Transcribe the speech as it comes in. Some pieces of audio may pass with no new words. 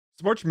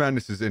March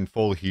Madness is in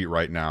full heat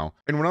right now.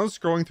 And when I was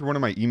scrolling through one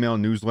of my email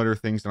newsletter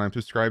things that I'm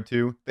subscribed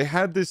to, they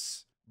had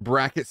this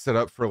bracket set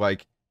up for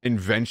like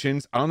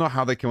inventions. I don't know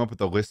how they came up with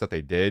the list that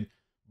they did,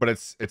 but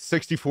it's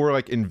 64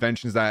 like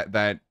inventions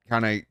that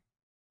kind of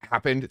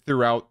happened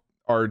throughout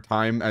our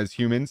time as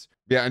humans.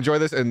 Yeah, enjoy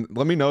this and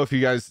let me know if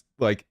you guys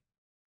like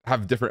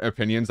have different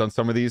opinions on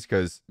some of these,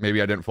 because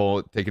maybe I didn't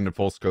take into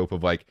full scope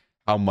of like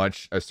how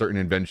much a certain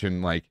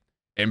invention like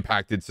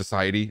impacted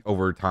society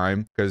over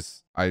time,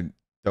 because I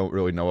don't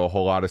really know a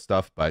whole lot of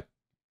stuff, but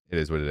it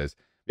is what it is.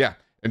 Yeah,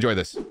 enjoy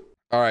this.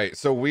 All right,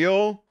 so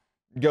Wheel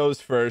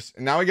goes first.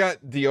 And now we got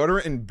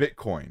deodorant and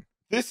Bitcoin.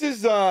 This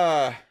is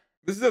a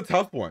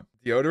tough one.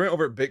 Deodorant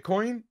over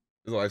Bitcoin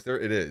is a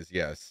lifesaver. It is,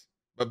 yes.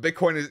 But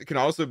Bitcoin can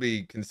also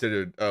be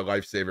considered a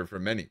lifesaver for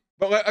many.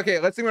 But okay,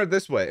 let's think about it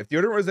this way. If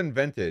deodorant was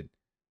invented,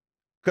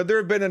 could there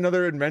have been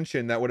another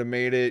invention that would have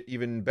made it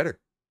even better?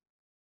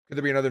 Could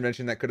there be another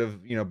invention that could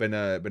have, been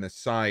a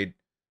side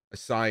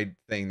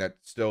thing that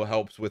still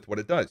helps with what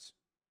it does?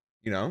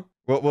 Well,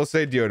 we'll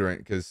say deodorant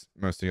because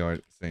most of you are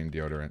saying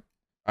deodorant.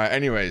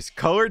 Anyways,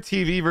 color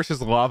TV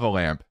versus lava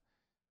lamp.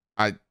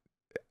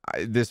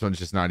 This one's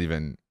just not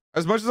even,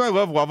 as much as I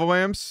love lava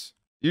lamps,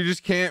 you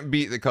just can't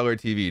beat the color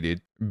TV,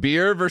 dude.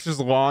 Beer versus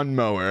lawn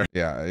mower.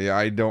 Yeah,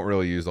 I don't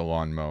really use a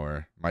lawn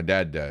mower. My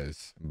dad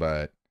does,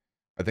 but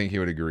I think he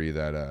would agree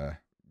that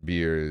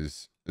beer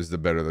is the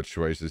better of the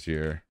choices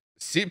here.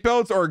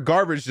 Seatbelts or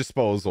garbage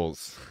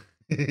disposals?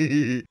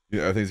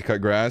 Yeah, things to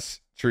cut grass.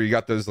 Sure, you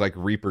got those like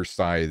reaper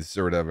scythes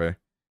or whatever.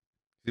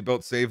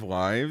 Seatbelts save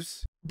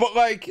lives, but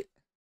like,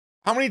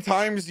 how many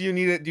times do you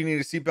need it? Do you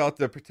need a seatbelt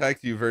to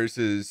protect you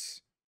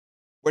versus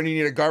when you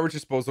need a garbage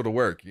disposal to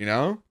work?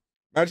 Imagine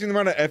the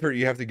amount of effort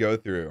you have to go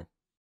through.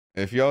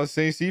 If y'all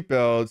say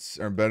seatbelts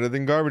are better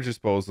than garbage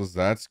disposals,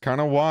 that's kind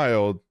of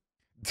wild.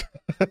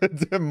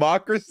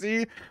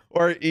 Democracy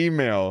or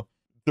email?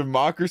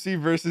 Democracy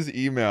versus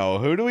email.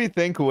 Who do we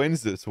think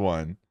wins this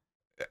one?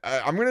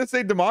 I'm gonna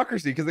say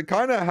democracy because it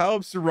kind of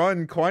helps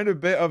run quite a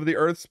bit of the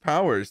Earth's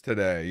powers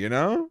today.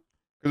 Because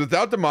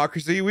without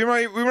democracy, we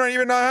might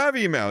even not have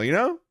email.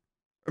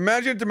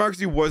 Imagine if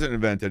democracy wasn't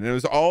invented and it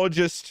was all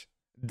just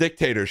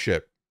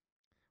dictatorship.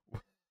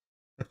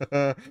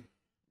 Bro,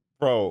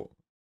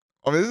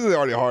 I mean, this is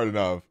already hard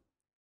enough.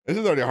 This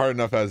is already hard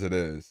enough as it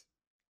is.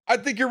 I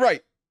think you're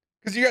right.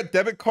 Because you got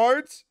debit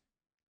cards,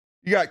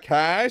 you got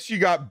cash, you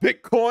got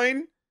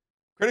Bitcoin.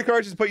 Credit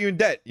cards just put you in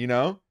debt,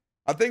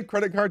 I think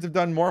credit cards have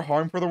done more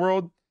harm for the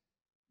world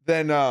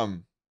than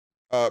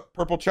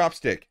purple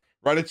chopstick.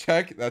 Write a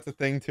check, that's a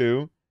thing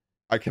too.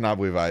 I cannot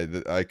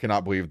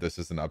believe this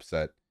is an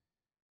upset.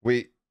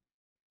 We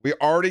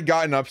already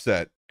got an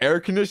upset. Air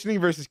conditioning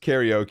versus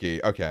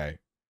karaoke. Okay.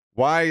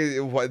 Why?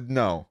 What?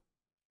 No.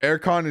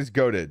 Aircon is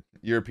goated.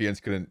 Europeans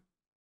couldn't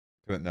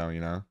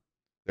know,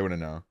 They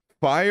wouldn't know.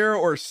 Fire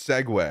or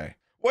Segway?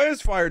 What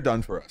has fire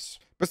done for us?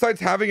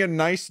 Besides having a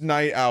nice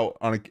night out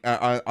on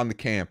the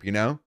camp,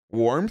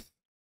 Warmth?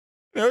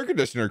 An air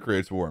conditioner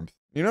creates warmth.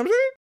 You know what I'm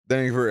saying?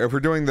 Then if we're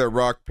doing the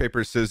rock,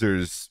 paper,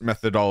 scissors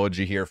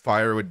methodology here,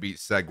 fire would beat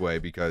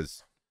Segway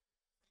because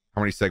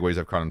how many Segways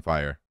I've caught on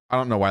fire? I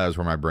don't know why that's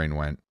where my brain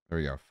went. There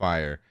we go.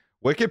 Fire.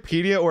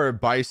 Wikipedia or a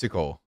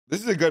bicycle?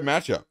 This is a good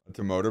matchup.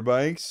 To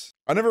motorbikes.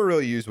 I never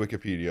really used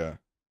Wikipedia.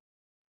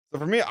 So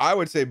for me, I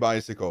would say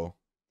bicycle.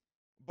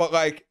 But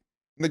like,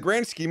 in the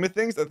grand scheme of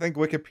things, I think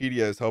Wikipedia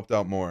has helped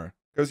out more.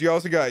 Because you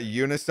also got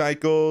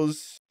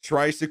unicycles,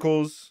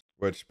 tricycles,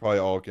 which probably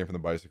all came from the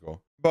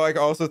bicycle. But like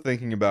also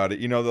thinking about it,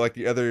 like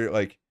the other,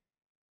 like,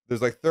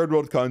 there's like third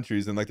world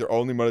countries and like their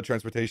only mode of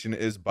transportation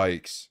is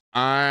bikes.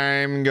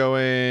 I'm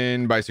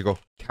going bicycle.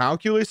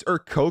 Calculus or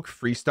Coke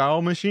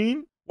freestyle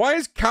machine? Why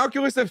is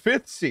calculus a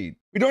 5th seed?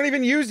 We don't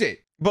even use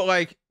it. But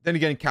like, then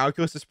again,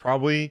 calculus has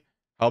probably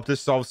helped us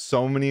solve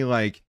so many,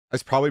 like,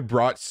 has probably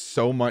brought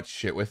so much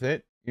shit with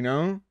it.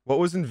 What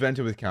was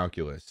invented with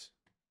calculus?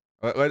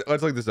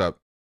 Let's look this up.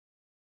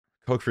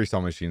 Coke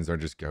freestyle machines are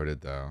just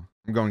goated though.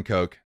 I'm going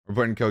Coke. We're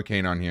putting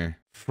cocaine on here.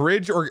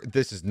 Fridge or,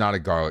 this is not a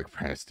garlic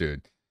press,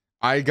 dude.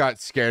 I got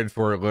scared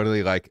for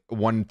literally like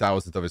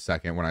 1,000th of a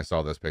second when I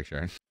saw this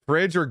picture.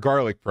 Fridge or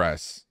garlic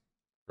press?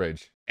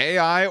 Fridge.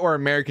 AI or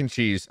American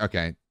cheese?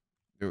 Okay.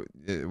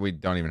 We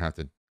don't even have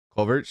to.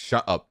 Clover,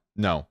 shut up.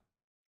 No,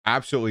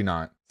 absolutely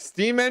not.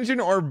 Steam engine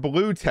or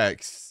blue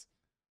text?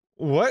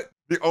 What?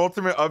 The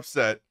ultimate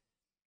upset.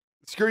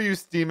 Screw you,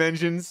 steam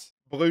engines.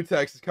 Blue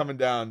text is coming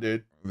down,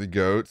 dude. The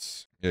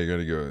goats. Yeah,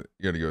 you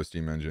gotta go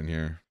steam engine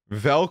here.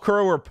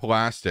 Velcro or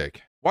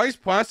plastic? Why is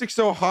plastic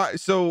so hot?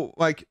 So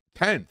like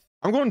 10th.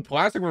 I'm going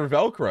plastic or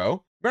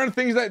Velcro. Amount of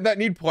things that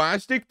need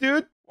plastic,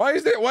 dude. Why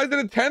is it a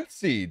 10th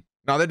seed?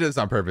 No, they did this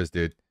on purpose,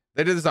 dude.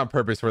 They did this on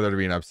purpose for there to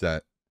be an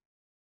upset.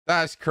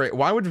 That's crazy.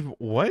 Why would,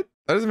 what?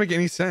 That doesn't make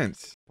any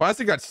sense.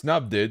 Plastic got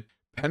snubbed, dude.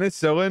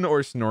 Penicillin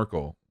or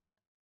snorkel?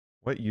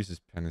 What uses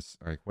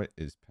penicillin? Like, what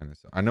is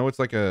penicillin? I know it's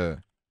like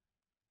a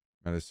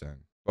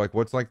medicine. Like,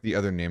 what's like the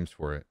other names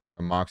for it?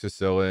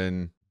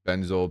 Amoxicillin,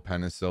 benzoyl,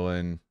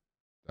 penicillin.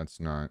 That's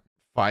not.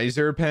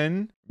 Pfizer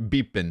pen,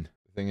 beepin.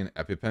 Thing in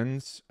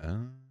EpiPens.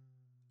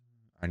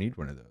 I need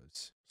one of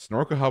those.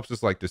 Snorkel helps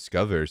us like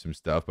discover some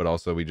stuff, but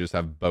also we just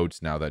have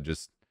boats now that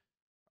just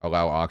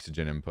allow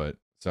oxygen input.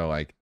 So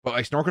like, but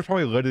like snorkel's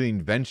probably literally the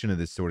invention of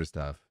this sort of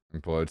stuff.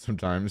 Implode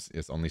sometimes.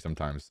 Yes, only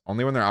sometimes.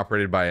 Only when they're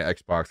operated by an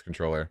Xbox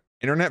controller.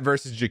 Internet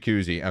versus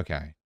jacuzzi.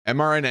 Okay.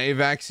 mRNA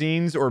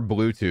vaccines or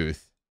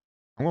Bluetooth?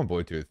 I'm going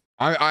Bluetooth.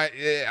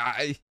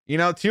 You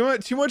know,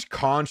 too much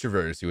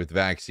controversy with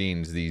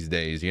vaccines these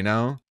days, you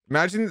know?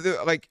 Imagine,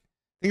 like,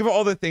 think of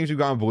all the things we've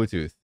got on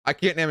Bluetooth. I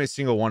can't name a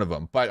single one of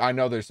them, but I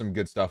know there's some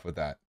good stuff with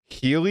that.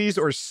 Heelys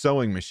or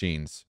sewing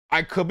machines?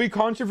 I could be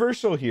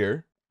controversial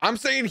here. I'm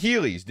saying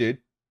Heelys, dude.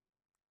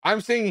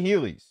 I'm saying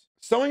Heelys.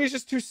 Sewing is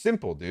just too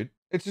simple, dude.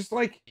 It's just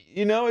like,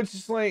 you know,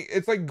 it's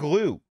like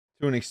glue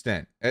to an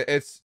extent.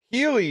 It's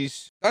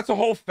Heelys. That's a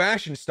whole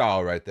fashion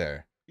style right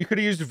there. You could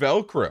have used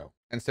Velcro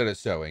instead of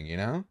sewing, you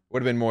know?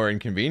 Would have been more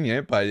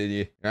inconvenient, but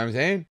you know what I'm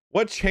saying?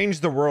 What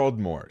changed the world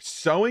more?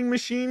 Sewing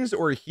machines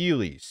or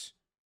Heelys?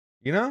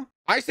 You know?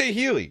 I say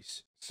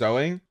Heelys.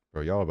 Sewing?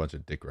 Bro, y'all a bunch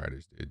of dick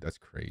riders, dude. That's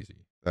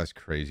crazy. That's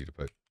crazy to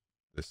put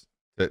this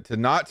to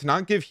not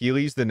give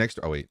Heelys the next.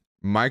 Oh wait.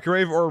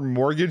 Microwave or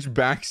mortgage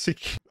back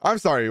security? I'm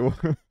sorry.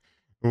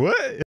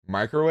 What?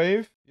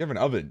 Microwave? You have an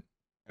oven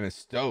and a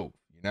stove,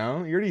 you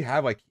know? You already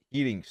have like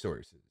heating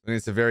sources. And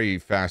it's a very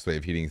fast way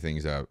of heating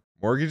things up.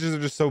 Mortgages are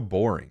just so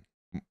boring.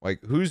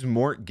 Like, who's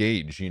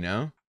mortgage, you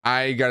know?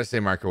 I gotta say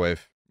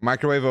microwave.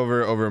 Microwave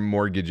over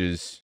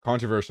mortgages.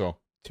 Controversial.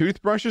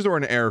 Toothbrushes or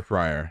an air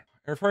fryer?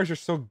 Air fryers are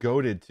so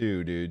goated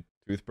too, dude.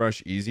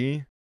 Toothbrush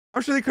easy.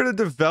 I'm sure they could have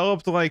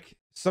developed like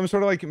some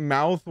sort of like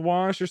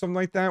mouthwash or something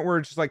like that where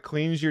it just like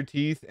cleans your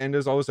teeth and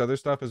does all this other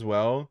stuff as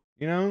well,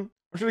 you know?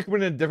 I'm sure they could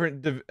put in a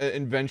different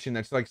invention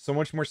that's like so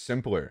much more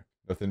simpler.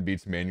 Nothing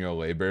beats manual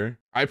labor.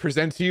 I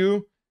present to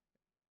you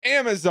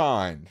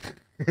Amazon.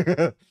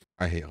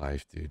 I hate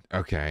life, dude.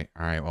 Okay.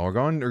 All right. Well,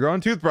 we're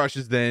going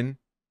toothbrushes then.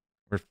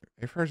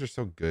 Air fryers are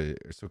so good.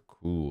 They're so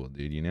cool,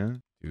 dude, you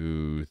know?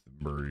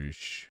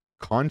 Toothbrush.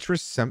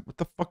 Contracept. What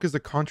the fuck is a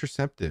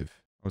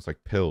contraceptive? Oh, it's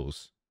like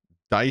pills.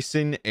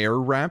 Dyson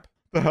Airwrap?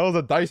 The hell is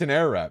a Dyson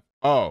Airwrap?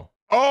 Oh,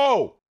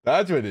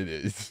 that's what it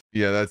is.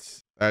 Yeah,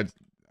 that's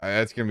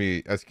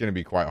gonna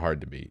be quite hard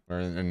to beat. We're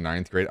in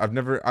ninth grade.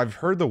 I've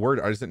heard the word.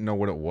 I just didn't know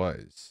what it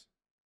was.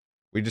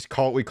 We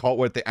call it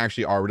what they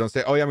actually are. We don't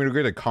say, oh yeah, I'm gonna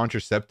get a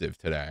contraceptive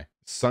today.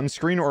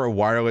 Sunscreen or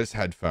wireless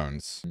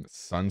headphones?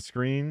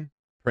 Sunscreen.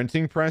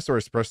 Printing press or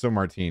espresso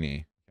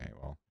martini? Okay,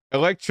 well.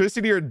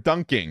 Electricity or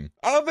dunking?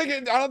 I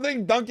don't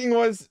think dunking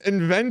was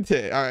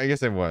invented. I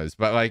guess it was,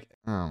 but like,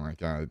 oh my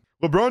god.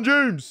 LeBron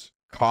James.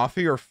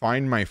 Coffee or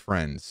find my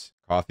friends?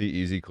 Coffee,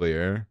 easy,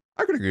 clear.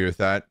 I could agree with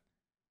that.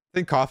 I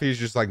think coffee is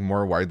just like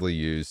more widely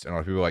used and a lot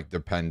of people like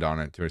depend on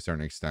it to a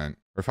certain extent.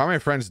 Or find my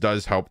friends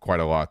does help quite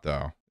a lot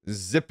though.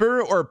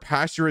 Zipper or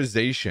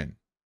pasteurization?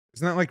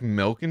 Isn't that like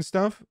milk and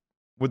stuff?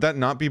 Would that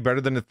not be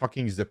better than a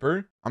fucking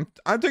zipper? I'm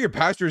taking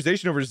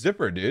pasteurization over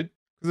zipper, dude.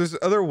 Because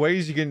there's other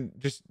ways you can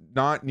just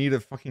not need a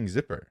fucking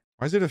zipper.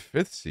 Why is it a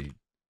fifth seed?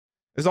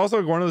 It's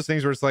also one of those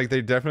things where it's like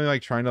they definitely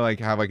like trying to like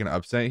have like an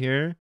upset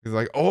here. It's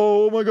like,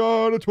 oh my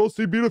god, a 12th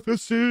seed beat a 5th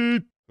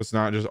seed. It's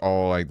not just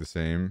all like the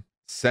same.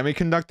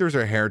 Semiconductors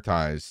or hair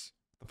ties?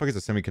 What the fuck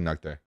is a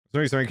semiconductor?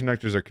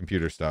 Semiconductors are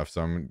computer stuff,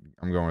 so I'm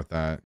going with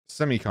that.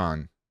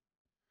 Semicon.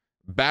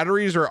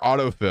 Batteries or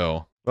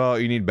autofill? Well,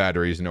 you need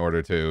batteries in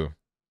order to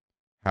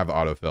have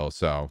autofill,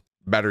 so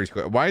batteries.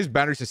 Why is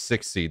batteries a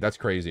 6th seed? That's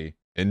crazy.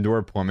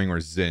 Indoor plumbing or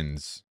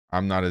Zins?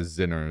 I'm not a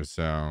Zinner,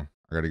 so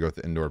I gotta go with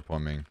the indoor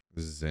plumbing.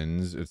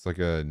 Zins, it's like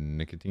a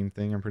nicotine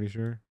thing, I'm pretty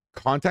sure.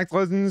 Contact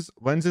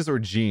lenses or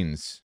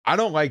jeans? I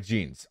don't like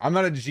jeans. I'm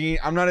not a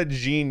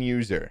jean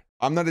user.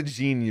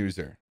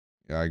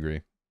 Yeah, I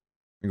agree.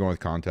 I'm going with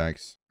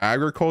contacts.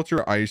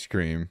 Agriculture, ice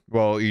cream.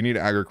 Well, you need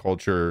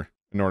agriculture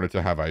in order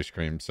to have ice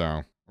cream,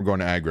 so we're going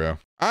to aggro.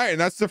 All right, and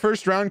that's the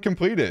first round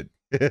completed.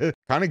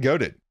 Kind of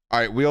goated. All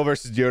right, wheel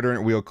versus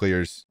deodorant, wheel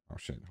clears. Oh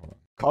shit, hold on.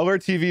 Color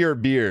TV or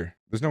beer?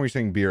 There's no way you're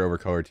saying beer over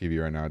color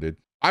TV right now, dude.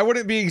 I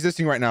wouldn't be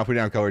existing right now if we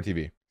didn't have color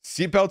TV.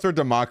 Seatbelts or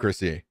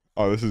democracy?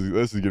 Oh, this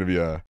is gonna be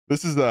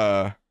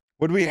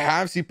would we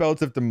have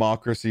seatbelts if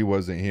democracy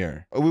wasn't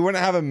here? We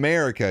wouldn't have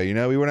America, you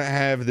know? We wouldn't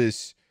have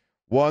this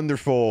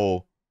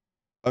wonderful,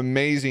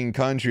 amazing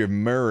country of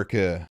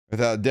America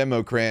without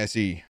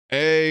democracy.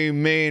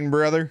 Amen,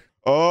 brother.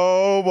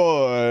 Oh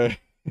boy.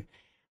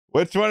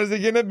 Which one is it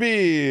gonna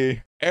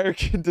be? Air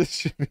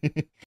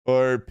conditioning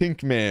or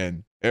Pink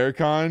Man?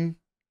 Aircon?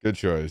 Good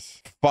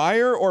choice.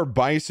 Fire or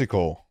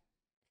bicycle?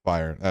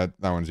 Fire. That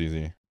one's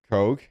easy.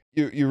 Coke.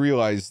 You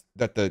realize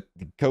that the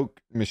Coke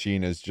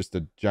machine is just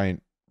a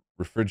giant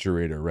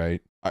refrigerator,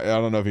 right? I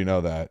don't know if you know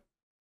that.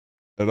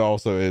 It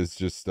also is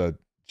just a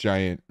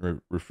giant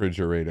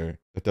refrigerator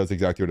that does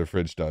exactly what a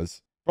fridge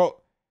does.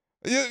 Bro,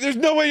 there's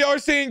no way y'all are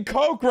saying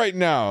Coke right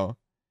now.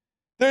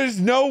 There's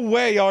no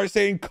way y'all are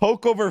saying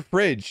Coke over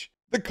fridge.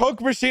 The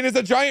Coke machine is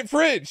a giant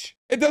fridge.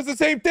 It does the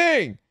same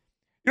thing.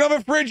 You don't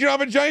have a fridge, you don't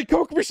have a giant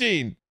Coke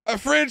machine. A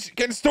fridge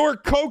can store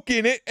Coke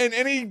in it and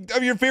any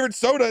of your favorite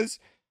sodas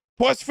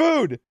plus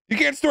food. You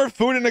can't store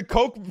food in a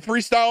Coke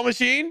freestyle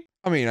machine.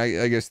 I mean,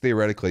 I guess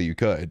theoretically you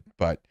could,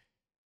 but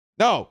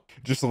No,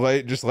 just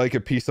like a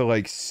piece of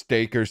like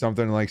steak or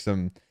something, like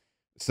some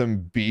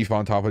beef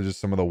on top of just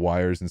some of the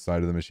wires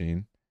inside of the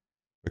machine.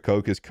 The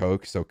Coke is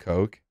Coke, so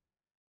Coke.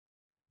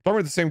 Talking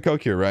about the same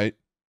Coke here, right?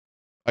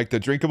 Like the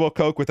drinkable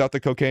Coke without the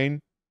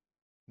cocaine.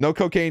 No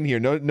cocaine here.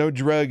 No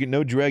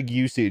drug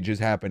usage is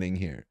happening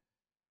here.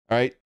 All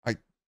right.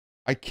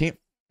 I can't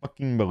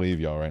fucking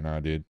believe y'all right now,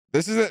 dude.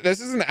 This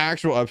is an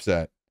actual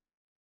upset.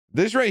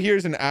 This right here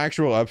is an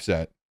actual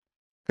upset.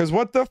 Because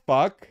what the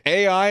fuck?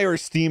 AI or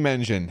steam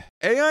engine?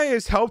 AI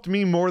has helped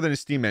me more than a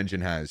steam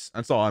engine has.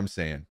 That's all I'm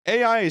saying.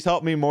 AI has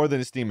helped me more than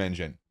a steam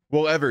engine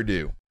will ever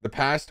do. The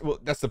past, well,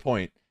 that's the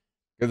point.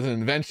 Because an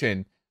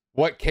invention,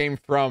 what came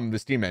from the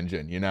steam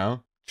engine, you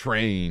know?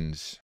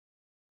 Trains.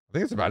 I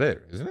think that's about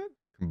it, isn't it?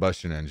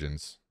 Combustion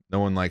engines. No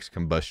one likes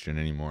combustion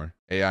anymore.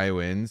 AI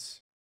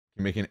wins.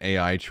 You make an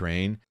AI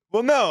train.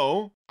 Well,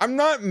 no, I'm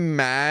not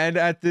mad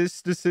at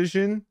this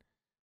decision.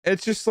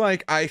 It's just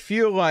like, I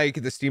feel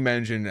like the steam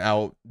engine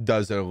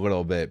outdoes it a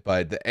little bit,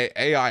 but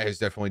the AI has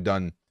definitely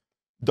done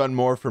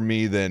more for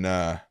me than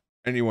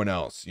anyone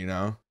else, you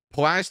know?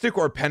 Plastic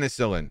or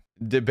penicillin?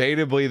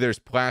 Debatably, there's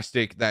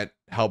plastic that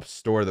helps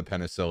store the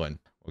penicillin.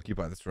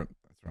 That's what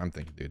I'm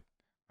thinking, dude.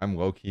 I'm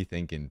low-key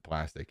thinking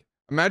plastic.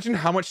 Imagine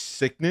how much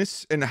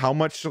sickness and how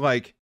much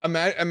like,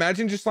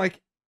 imagine just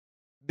like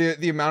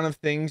the amount of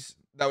things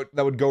that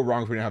would go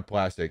wrong if we didn't have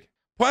plastic.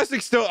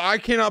 Plastic still, I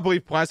cannot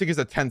believe plastic is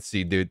a 10th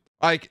seed, dude.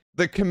 Like,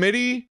 the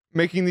committee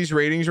making these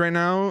ratings right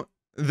now,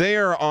 they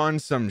are on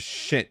some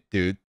shit,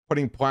 dude.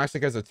 Putting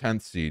plastic as a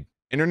 10th seed.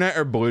 Internet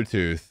or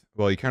Bluetooth?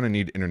 Well, you kind of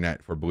need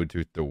internet for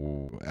Bluetooth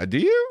to... do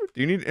you?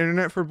 Do you need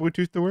internet for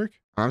Bluetooth to work?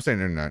 I'm saying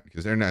internet,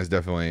 because internet is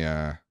definitely...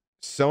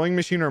 sewing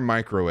machine or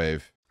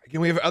microwave?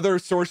 Again, we have other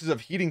sources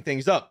of heating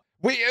things up.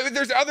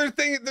 There's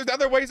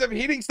other ways of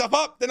heating stuff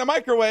up than a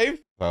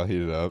microwave. I'll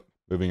heat it up.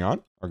 Moving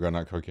on? Or go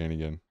not cocaine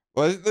again?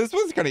 Well, this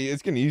one's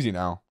it's getting easy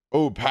now.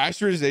 Oh,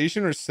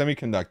 pasteurization or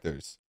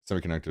semiconductors?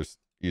 Semiconductors,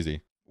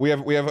 easy. We have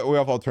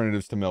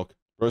alternatives to milk.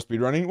 Roast speed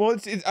running. Well,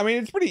 I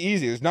mean, it's pretty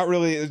easy. There's not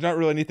really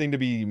anything to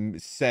be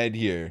said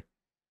here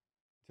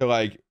to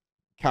like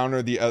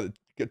counter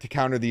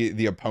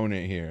the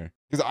opponent here.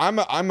 Because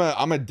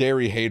I'm a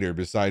dairy hater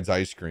besides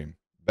ice cream.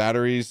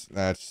 Batteries,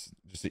 that's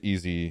just an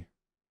easy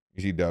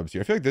dubs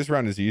here. I feel like this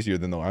round is easier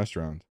than the last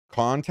round.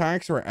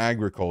 Contacts or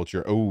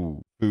agriculture?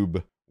 Oh,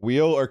 boob.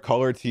 Wheel or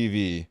color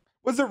TV?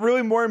 Was it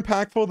really more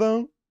impactful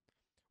though?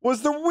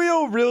 Was the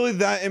wheel really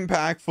that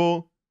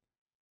impactful?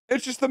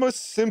 It's just the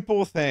most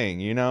simple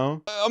thing, you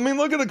know? I mean,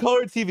 look at the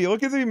color TV.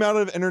 Look at the amount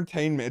of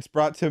entertainment it's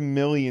brought to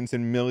millions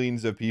and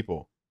millions of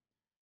people.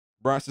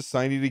 Brought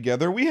society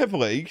together. We have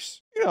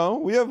legs. You know,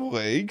 we have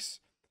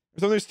legs. If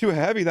something's too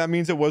heavy, that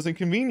means it wasn't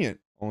convenient.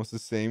 Almost the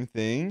same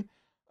thing,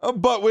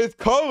 but with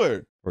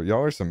color. Well,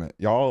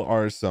 y'all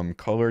are some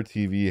color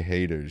TV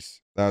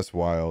haters. That's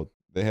wild.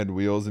 They had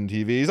wheels and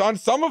TVs on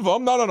some of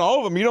them, not on all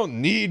of them. You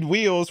don't need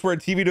wheels for a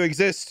TV to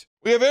exist.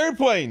 We have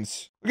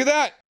airplanes. Look at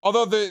that.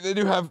 Although they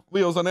do have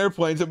wheels on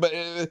airplanes, but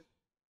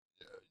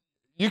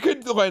you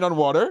could land on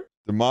water.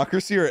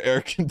 Democracy or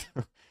air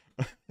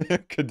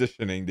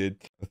conditioning, dude.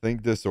 I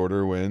think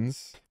disorder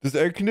wins. Does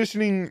air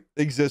conditioning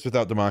exist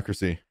without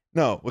democracy?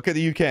 No. Look at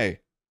the UK.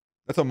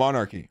 That's a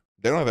monarchy.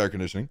 They don't have air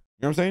conditioning.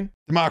 You know what I'm saying?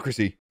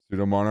 Democracy.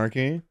 Pseudo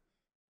monarchy.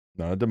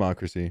 Not a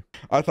democracy.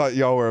 I thought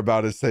y'all were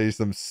about to say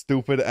some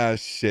stupid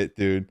ass shit,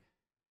 dude.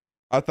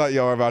 I thought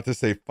y'all were about to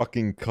say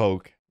fucking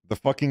Coke. The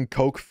fucking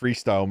Coke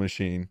freestyle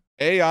machine.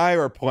 AI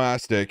or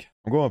plastic?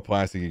 I'm going with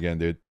plastic again,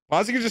 dude.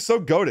 Plastic is just so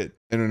goated.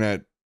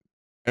 Internet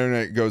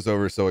goes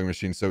over sewing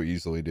machine so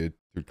easily, dude.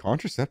 Dude,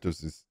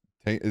 contraceptives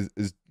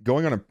is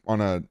going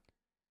on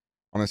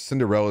a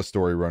Cinderella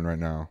story run right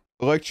now.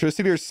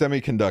 Electricity or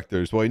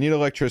semiconductors? Well, you need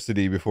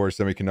electricity before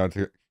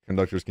semiconductors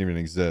can even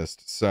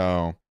exist.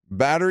 So,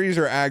 batteries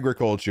or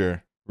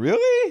agriculture?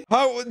 Really?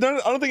 I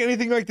don't think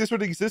anything like this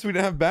would exist if we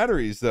didn't have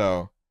batteries,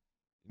 though.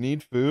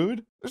 Need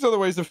food? There's other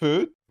ways of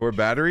food. Or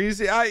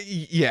batteries?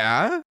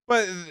 Yeah.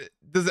 But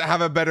does it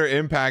have a better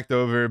impact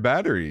over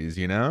batteries,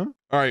 you know?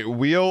 All right,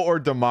 wheel or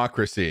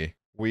democracy?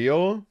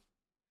 Wheel?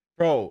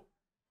 Bro,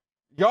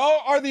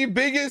 y'all are the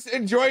biggest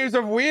enjoyers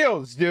of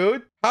wheels,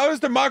 dude. How does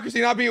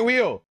democracy not be a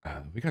wheel?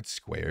 We got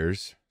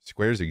squares.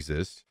 Squares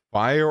exist.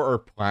 Fire or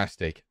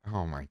plastic?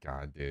 Oh my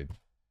God, dude.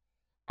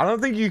 I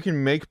don't think you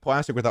can make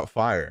plastic without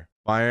fire.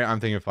 Fire, I'm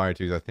thinking fire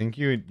too. I think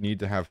you need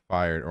to have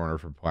fire in order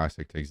for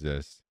plastic to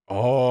exist.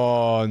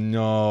 Oh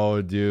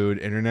no, dude.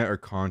 Internet or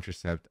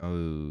contracept?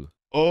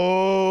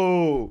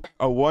 Oh,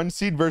 a 1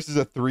 seed versus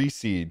a 3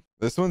 seed.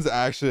 This one's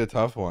actually a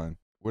tough one.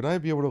 Would I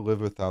be able to live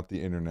without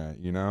the internet,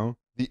 you know?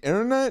 The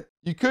internet,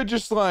 you could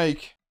just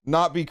like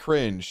not be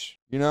cringe,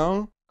 you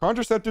know?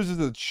 Contraceptives is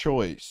a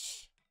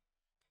choice.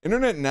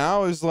 Internet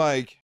now is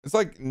like, it's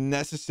like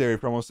necessary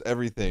for almost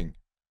everything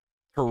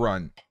to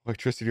run.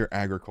 Electricity or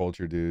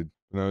agriculture, dude.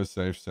 No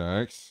safe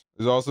sex.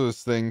 There's also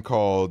this thing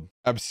called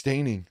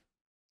abstaining.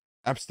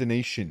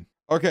 Abstination.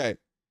 Okay.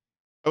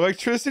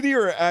 Electricity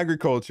or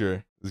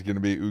agriculture? This is gonna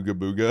be ooga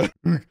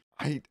booga.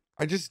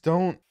 I just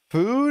don't.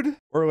 Food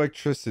or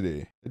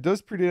electricity? It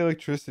does predate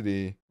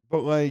electricity,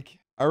 but like,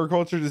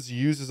 Agriculture just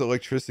uses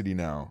electricity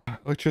now.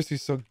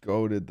 Electricity's so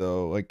goated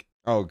though. Like,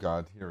 oh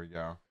god, here we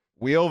go.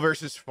 Wheel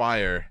versus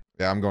fire.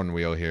 Yeah, I'm going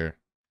wheel here.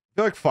 I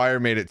feel like fire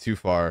made it too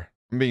far.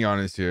 I'm being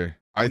honest here.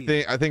 I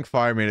think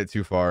fire made it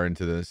too far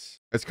into this.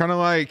 It's kind of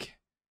like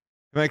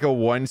a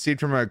 1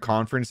 seed from a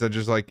conference that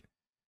just like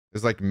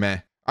is like meh.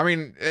 I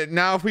mean,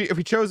 now if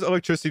we chose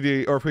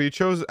electricity, or if we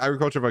chose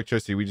agriculture of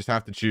electricity, we just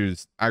have to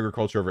choose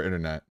agriculture over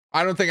internet.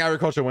 I don't think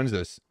agriculture wins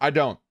this. I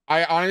don't.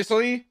 I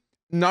honestly,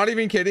 not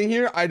even kidding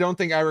here, I don't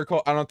think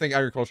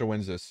agriculture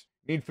wins this.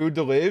 Need food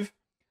to live,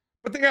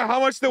 but think of how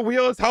much the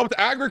wheel has helped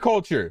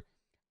agriculture.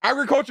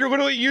 Agriculture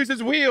literally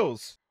uses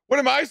wheels. What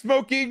am I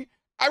smoking?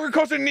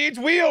 Agriculture needs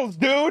wheels,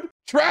 dude.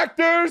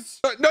 Tractors.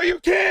 No, you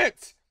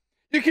can't.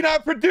 You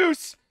cannot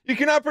produce. You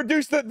cannot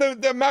produce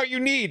the amount you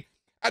need.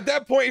 At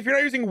that point, if you're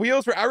not using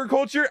wheels for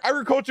agriculture,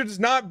 agriculture does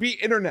not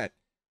beat internet.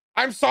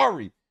 I'm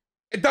sorry.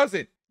 It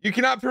doesn't. You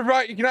cannot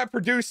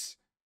produce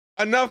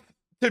enough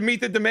to meet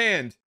the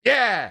demand.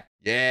 Yeah.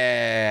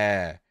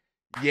 Yeah.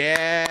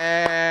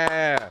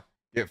 Yeah.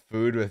 Get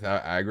food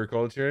without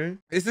agriculture.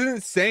 This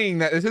isn't saying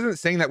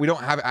that we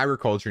don't have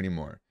agriculture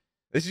anymore.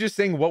 This is just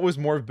saying what was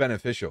more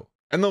beneficial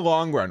in the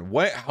long run.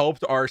 What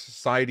helped our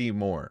society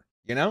more,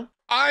 you know?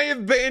 I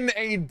have been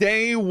a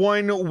day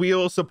one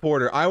wheel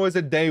supporter. I was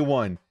a day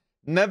one.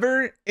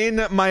 Never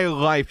in my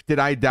life did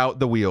I doubt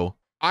the wheel.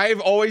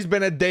 I've always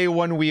been a day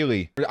one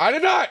wheelie. I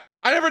did not.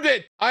 I never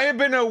did. I have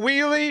been a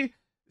wheelie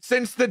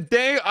since the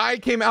day I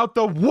came out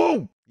the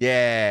womb.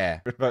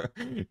 Yeah.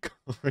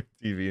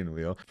 TV and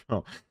wheel.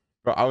 Bro,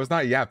 I was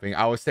not yapping.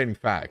 I was stating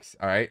facts.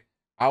 All right.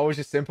 I was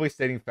just simply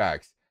stating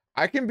facts.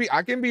 I can be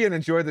and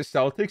enjoy the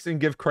Celtics and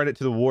give credit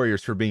to the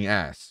Warriors for being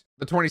ass.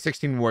 The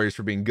 2016 Warriors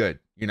for being good.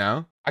 You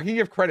know, I can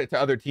give credit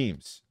to other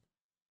teams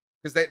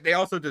because they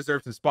also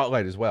deserve some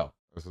spotlight as well.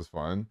 This was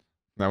fun.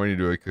 Now we need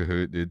to do a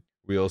Kahoot, dude.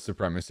 Wheel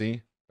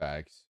supremacy. Facts.